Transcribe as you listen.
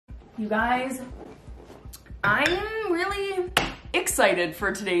You guys, I'm really excited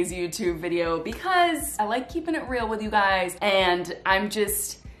for today's YouTube video because I like keeping it real with you guys, and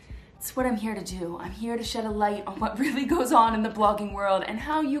it's what I'm here to do. I'm here to shed a light on what really goes on in the blogging world and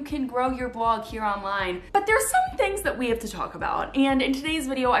how you can grow your blog here online. But there's some things that we have to talk about. And in today's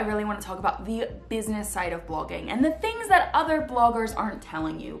video, I really want to talk about the business side of blogging and the things that other bloggers aren't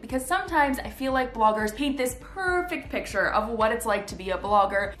telling you. Because sometimes I feel like bloggers paint this perfect picture of what it's like to be a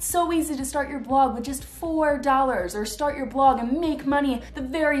blogger. It's so easy to start your blog with just $4 or start your blog and make money the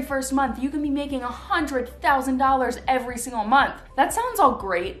very first month. You can be making $100,000 every single month. That sounds all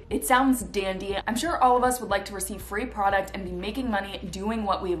great. It sounds dandy. I'm sure all of us would like to receive free product and be making money doing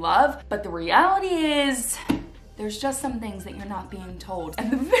what we love, but the reality is there's just some things that you're not being told. And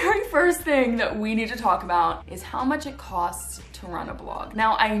the very first thing that we need to talk about is how much it costs to run a blog.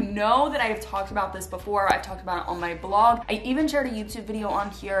 Now, I know that I have talked about this before. I've talked about it on my blog. I even shared a YouTube video on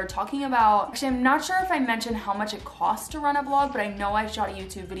here talking about, actually, I'm not sure if I mentioned how much it costs to run a blog, but I know I shot a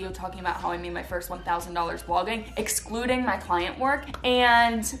YouTube video talking about how I made my first $1,000 blogging, excluding my client work.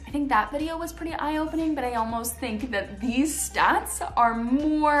 And I think that video was pretty eye-opening, but I almost think that these stats are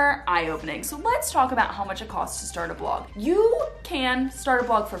more eye-opening. So let's talk about how much it costs to start a blog. You can start a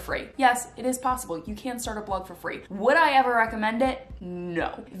blog for free. Yes, it is possible. You can start a blog for free. Would I ever recommend it?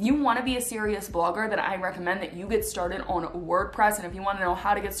 No. If you want to be a serious blogger, then I recommend that you get started on WordPress. And if you want to know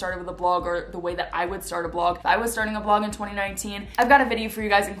how to get started with a blog or the way that I would start a blog, if I was starting a blog in 2019, I've got a video for you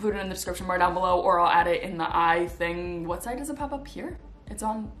guys included in the description bar down below, or I'll add it in the I thing. What side does it pop up here? It's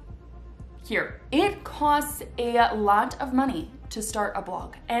on here. It costs a lot of money to start a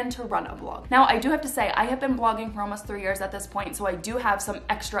blog and to run a blog. Now, I do have to say, I have been blogging for almost 3 years at this point, so I do have some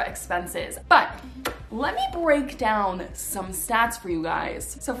extra expenses. But let me break down some stats for you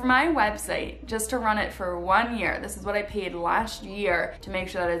guys. So for my website, just to run it for 1 year, this is what I paid last year to make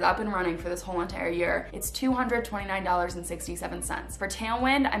sure that it's up and running for this whole entire year. It's $229.67. For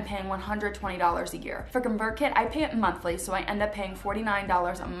Tailwind, I'm paying $120 a year. For ConvertKit, I pay it monthly, so I end up paying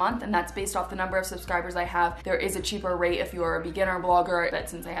 $49 a month, and that's based off the number of subscribers I have. There is a cheaper rate if you are a beginner blogger, but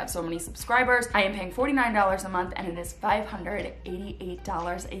since I have so many subscribers, I am paying $49 a month, and it is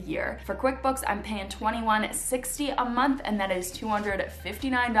 $588 a year. For QuickBooks, I'm paying $21.60 a month, and that is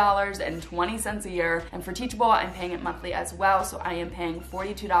 $259.20 a year. And for Teachable, I'm paying it monthly as well, so I am paying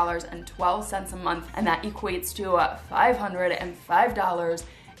 $42.12 a month, and that equates to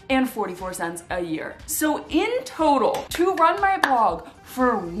 $505.44 a year. So in total, to run my blog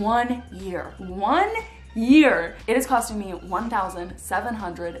for 1 year, it is costing me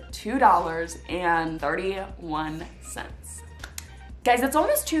 $1,702.31. Guys, that's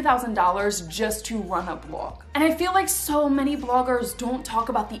almost $2,000 just to run a blog. And I feel like so many bloggers don't talk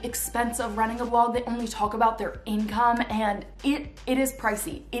about the expense of running a blog. They only talk about their income, and it is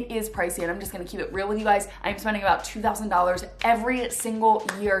pricey. It is pricey, and I'm just gonna keep it real with you guys. I'm spending about $2,000 every single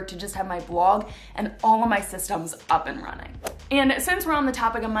year to just have my blog and all of my systems up and running. And since we're on the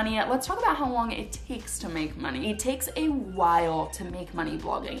topic of money, let's talk about how long it takes to make money. It takes a while to make money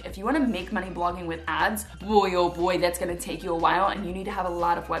blogging. If you wanna make money blogging with ads, boy, oh boy, that's gonna take you a while, and you need to have a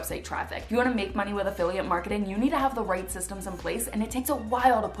lot of website traffic. If you wanna make money with affiliate marketing, you need to have the right systems in place, and it takes a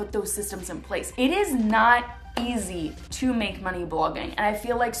while to put those systems in place. It is not easy to make money blogging, and I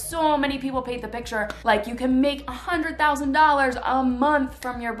feel like so many people paint the picture like you can make $100,000 a month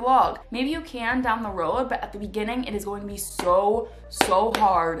from your blog. Maybe you can down the road, but at the beginning it is going to be so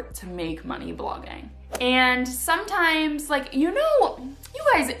hard to make money blogging. And sometimes, like, you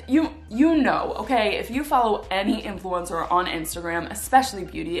guys, okay, if you follow any influencer on Instagram, especially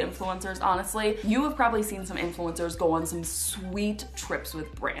beauty influencers, honestly, you have probably seen some influencers go on some sweet trips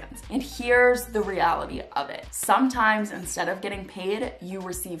with brands. And here's the reality of it. Sometimes instead of getting paid, you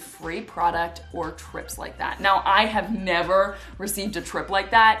receive free product or trips like that. Now, I have never received a trip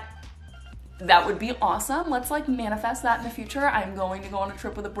like that. That would be awesome. Let's like manifest that in the future. I'm going to go on a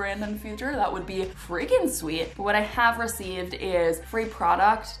trip with a brand in the future. That would be freaking sweet. But what I have received is free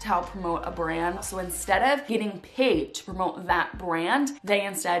product to help promote a brand. So instead of getting paid to promote that brand, they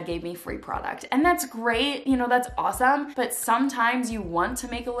instead gave me free product. And that's great, you know, that's awesome. But sometimes you want to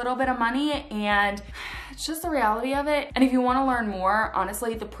make a little bit of money, and it's just the reality of it. And if you want to learn more,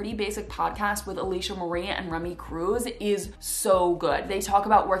 honestly, the Pretty Basic podcast with Alicia Marie and Remy Cruz is so good. They talk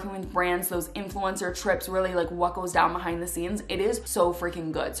about working with brands, those influencer trips, really like what goes down behind the scenes. It is so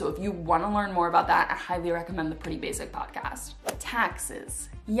freaking good. So if you want to learn more about that, I highly recommend the Pretty Basic podcast. Taxes.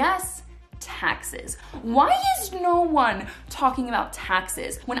 Yes, taxes. Why is no one talking about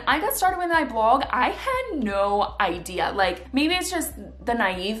taxes? When I got started with my blog, I had no idea. Like, maybe it's just the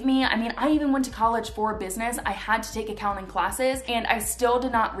naive me. I mean, I even went to college for business. I had to take accounting classes, and I still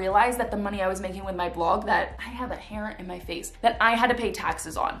did not realize that the money I was making with my blog, that I have a hair in my face, that I had to pay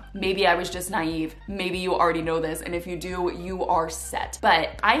taxes on. Maybe I was just naive. Maybe you already know this, and if you do, you are set.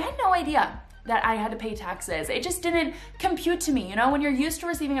 But I had no idea that I had to pay taxes. It just didn't compute to me. You know, when you're used to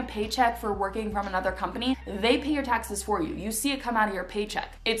receiving a paycheck for working from another company, they pay your taxes for you. You see it come out of your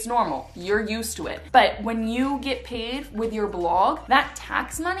paycheck. It's normal. You're used to it. But when you get paid with your blog, that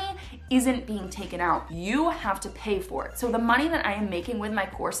tax money isn't being taken out. You have to pay for it. So the money that I am making with my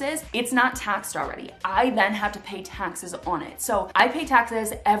courses, it's not taxed already. I then have to pay taxes on it. So I pay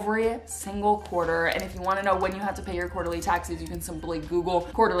taxes every single quarter. And if you want to know when you have to pay your quarterly taxes, you can simply Google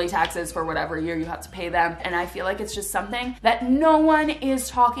quarterly taxes for whatever year you have to pay them. And I feel like it's just something that no one is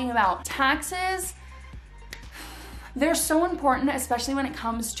talking about. Taxes, they're so important, especially when it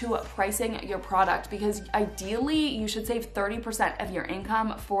comes to pricing your product, because ideally you should save 30% of your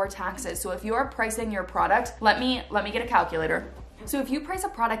income for taxes. So if you're pricing your product, let me get a calculator. So if you price a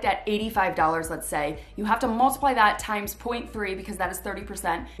product at $85, let's say, you have to multiply that times 0.3 because that is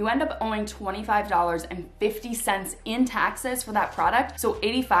 30%. You end up owing $25.50 in taxes for that product. So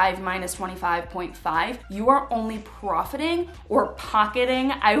 85 minus 25.5, you are only profiting or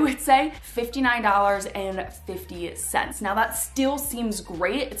pocketing, I would say, $59.50. Now that still seems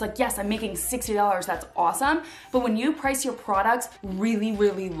great. It's like, yes, I'm making $60, that's awesome. But when you price your products really,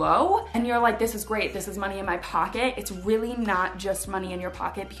 really low and you're like, this is great, this is money in my pocket, it's really not just money in your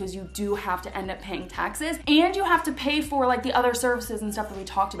pocket, because you do have to end up paying taxes and you have to pay for like the other services and stuff that we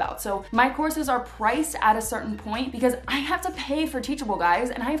talked about. So my courses are priced at a certain point because I have to pay for Teachable, guys,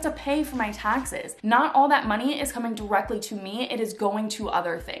 and I have to pay for my taxes. Not all that money is coming directly to me. It is going to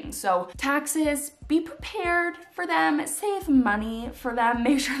other things. So taxes, be prepared for them, save money for them.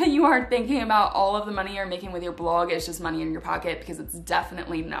 Make sure that you aren't thinking about all of the money you're making with your blog is just money in your pocket, because it's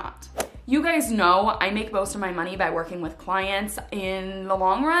definitely not. You guys know I make most of my money by working with clients. In the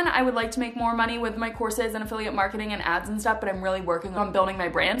long run, I would like to make more money with my courses and affiliate marketing and ads and stuff, but I'm really working on building my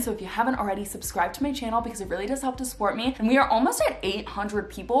brand. So if you haven't already, subscribe to my channel, because it really does help to support me. And we are almost at 800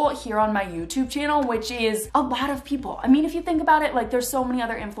 people here on my YouTube channel, which is a lot of people. I mean, if you think about it, like, there's so many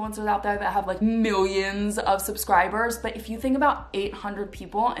other influencers out there that have like millions of subscribers, but if you think about 800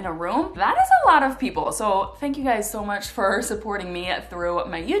 people in a room, that is a lot of people. So thank you guys so much for supporting me through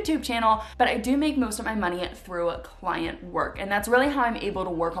my YouTube channel. But I do make most of my money through client work, and that's really how I'm able to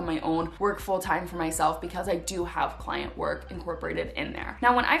work on my own, work full-time for myself, because I do have client work incorporated in there.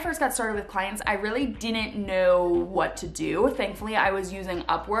 Now, when I first got started with clients, I really didn't know what to do. Thankfully, I was using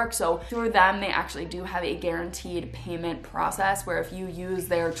Upwork, so through them, they actually do have a guaranteed payment process where if you use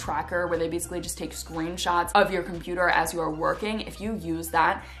their tracker, where they basically just take screenshots of your computer as you are working, if you use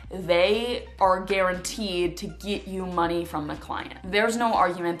that, they are guaranteed to get you money from the client. There's no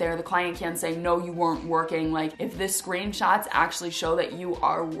argument there. The client can't say, no, you weren't working. Like, if the screenshots actually show that you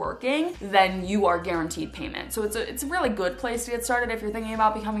are working, then you are guaranteed payment. So it's a really good place to get started if you're thinking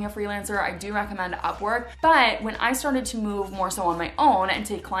about becoming a freelancer. I do recommend Upwork. But when I started to move more so on my own and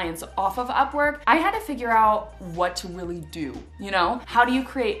take clients off of Upwork, I had to figure out what to really do. You know, how do you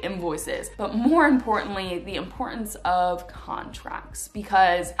create invoices? But more importantly, the importance of contracts,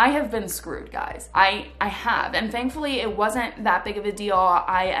 because I have been screwed, guys. I have, and thankfully it wasn't that big of a deal.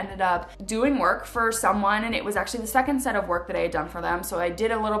 I ended up doing work for someone, and it was actually the second set of work that I had done for them. So I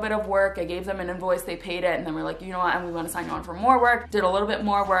did a little bit of work, I gave them an invoice, they paid it, and then we're like, you know what, and we want to sign you on for more work. Did a little bit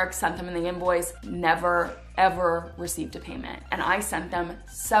more work, sent them in the invoice, never ever received a payment. And I sent them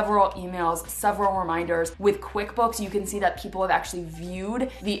several emails, several reminders. With QuickBooks, you can see that people have actually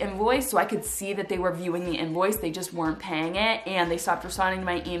viewed the invoice, so I could see that they were viewing the invoice, they just weren't paying it, and they stopped responding to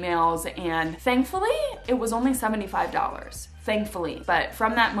my emails, and thankfully, it was only $75. Thankfully. But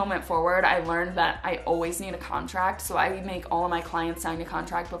from that moment forward, I learned that I always need a contract. So I make all of my clients sign a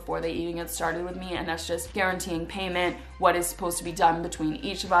contract before they even get started with me. And that's just guaranteeing payment, what is supposed to be done between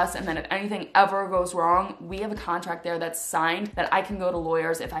each of us. And then if anything ever goes wrong, we have a contract there that's signed that I can go to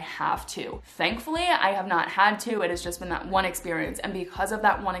lawyers if I have to. Thankfully, I have not had to. It has just been that one experience. And because of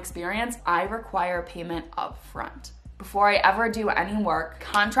that one experience, I require payment up front. before I ever do any work.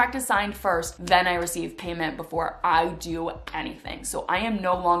 Contract is signed first, then I receive payment before I do anything. So I am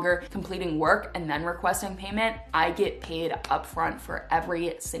no longer completing work and then requesting payment. I get paid upfront for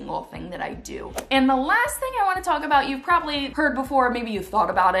every single thing that I do. And the last thing I want to talk about, you've probably heard before, maybe you've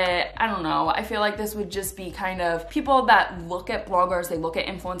thought about it. I don't know. I feel like this would just be kind of people that look at bloggers, they look at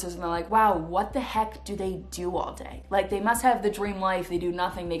influencers and they're like, wow, what the heck do they do all day? Like, they must have the dream life. They do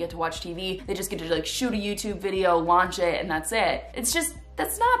nothing. They get to watch TV. They just get to like shoot a YouTube video, launch it, and that's it. It's just,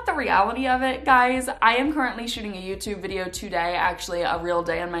 that's not the reality of it, guys. I am currently shooting a YouTube video today, actually a real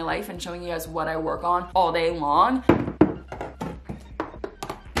day in my life, and showing you guys what I work on all day long.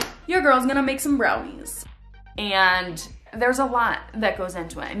 Your girl's gonna make some brownies. And there's a lot that goes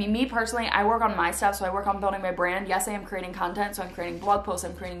into it. I mean, me personally, I work on my stuff, so I work on building my brand. Yes, I am creating content, so I'm creating blog posts,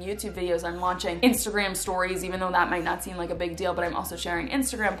 I'm creating YouTube videos, I'm launching Instagram stories, even though that might not seem like a big deal, but I'm also sharing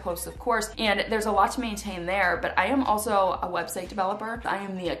Instagram posts, of course, and there's a lot to maintain there, but I am also a website developer. I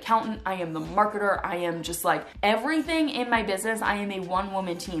am the accountant, I am the marketer, I am just like everything in my business. I am a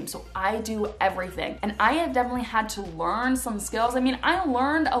one-woman team, so I do everything, and I have definitely had to learn some skills. I mean, I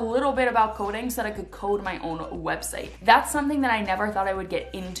learned a little bit about coding so that I could code my own website. That's something that I never thought I would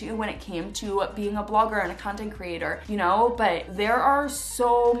get into when it came to being a blogger and a content creator, you know, but there are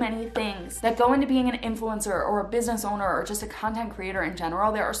so many things that go into being an influencer or a business owner or just a content creator in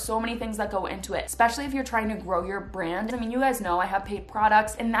general. There are so many things that go into it, especially if you're trying to grow your brand. I mean, you guys know I have paid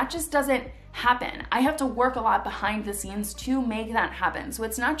products, and that just doesn't happen. I have to work a lot behind the scenes to make that happen. So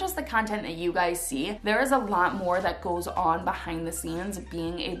it's not just the content that you guys see. There is a lot more that goes on behind the scenes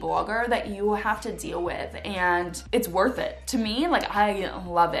being a blogger that you have to deal with, and it's worth it. To me, like, I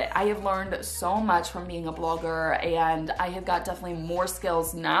love it. I have learned so much from being a blogger, and I have got definitely more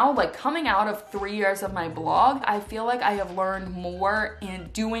skills now. Like, coming out of 3 years of my blog, I feel like I have learned more in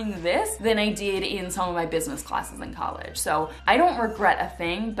doing this than I did in some of my business classes in college. So I don't regret a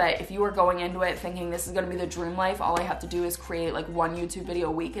thing, but if you are going into it thinking this is gonna be the dream life, all I have to do is create like one YouTube video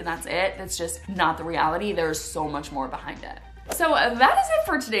a week and that's it, that's just not the reality. There's so much more behind it. So that is it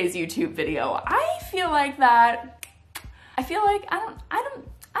for today's YouTube video. I feel like I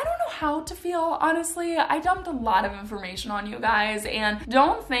don't know how to feel, honestly. I dumped a lot of information on you guys, and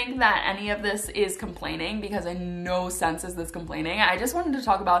don't think that any of this is complaining, because in no sense is this complaining. I just wanted to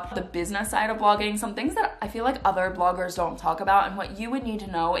talk about the business side of blogging, some things that I feel like other bloggers don't talk about, and what you would need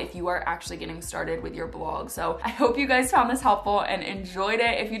to know if you are actually getting started with your blog. So I hope you guys found this helpful and enjoyed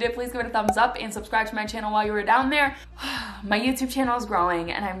it. If you did, please give it a thumbs up and subscribe to my channel while you were down there. My YouTube channel is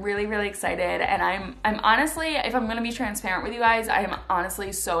growing, and I'm really, really excited, and I'm honestly, if I'm gonna be transparent with you guys, I am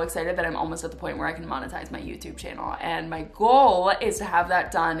honestly so excited that I'm almost at the point where I can monetize my YouTube channel, and my goal is to have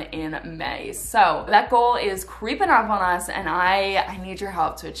that done in May. So that goal is creeping up on us, and I need your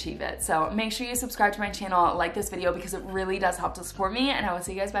help to achieve it. So make sure you subscribe to my channel, like this video, because it really does help to support me, and I will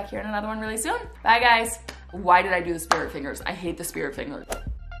see you guys back here in another one really soon. Bye, guys. Why did I do the spirit fingers? I hate the spirit fingers.